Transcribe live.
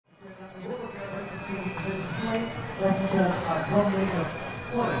drum major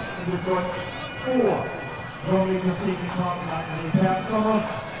Flourish, and we've got 4 drum majors taking part in that. Major Bert Summers,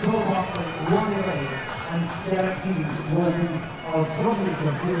 Barclay, Ronnie Rennie, and Dean will be our drum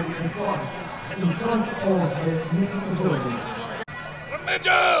majors here in Flourish, in front of the main pavilion. Drum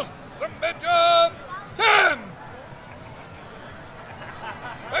majors! Drum majors! 10!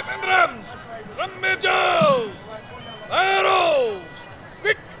 Pipe and drums! Drum majors! Arrows!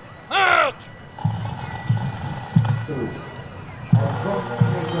 Quick! March! So, our drum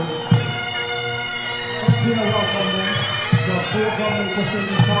majors, let's give a welcome then to our 4 drum majors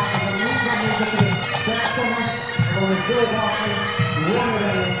taking part in the new drum major today. Bert Summers, along with Barclay, Ronnie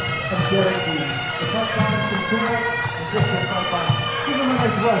Rennie, and Dean. The pipe band Kintore and Kintore Pipe Band. Give them a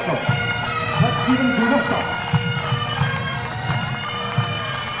nice welcome. Let's give them the welcome.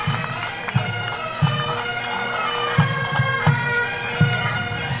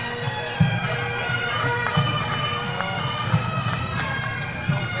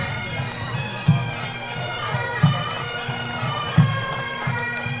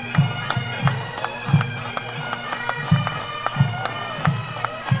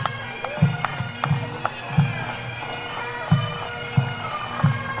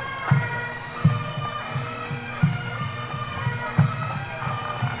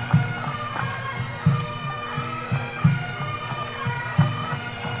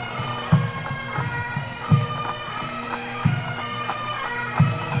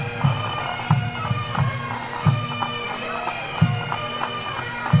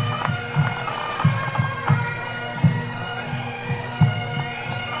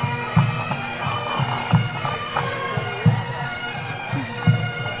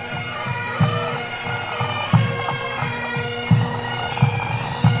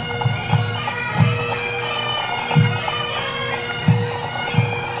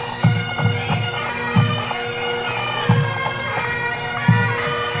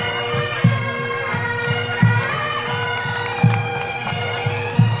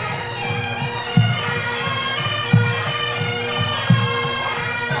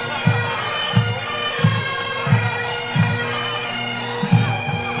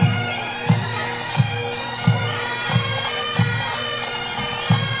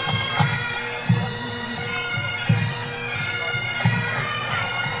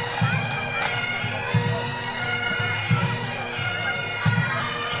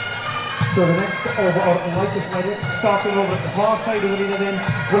 So the next of our lightest medics, starting over at the far side of the arena then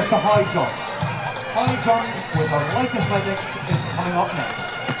with the high jump. High jump with our lightest medics is coming up next.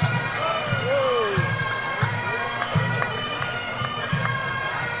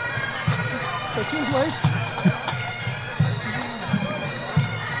 Cheers, life.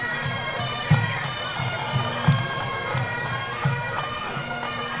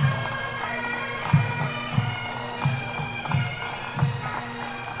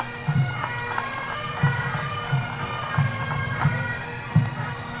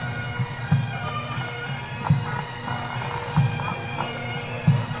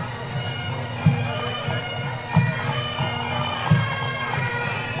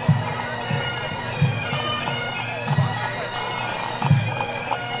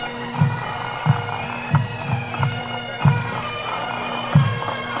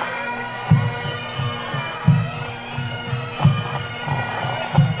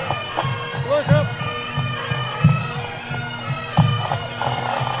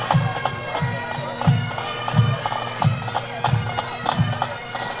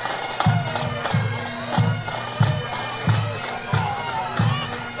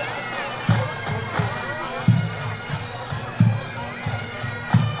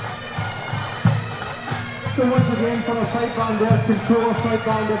 So once again for the pipe band there, Kintore Pipe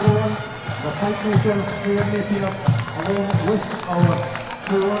Band everyone, the pipe major here making up along with our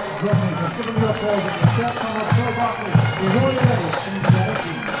 4 drum majors. Give them your applause at the set from our Barclay, Ronnie Rennie,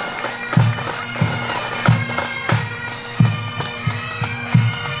 and Dean.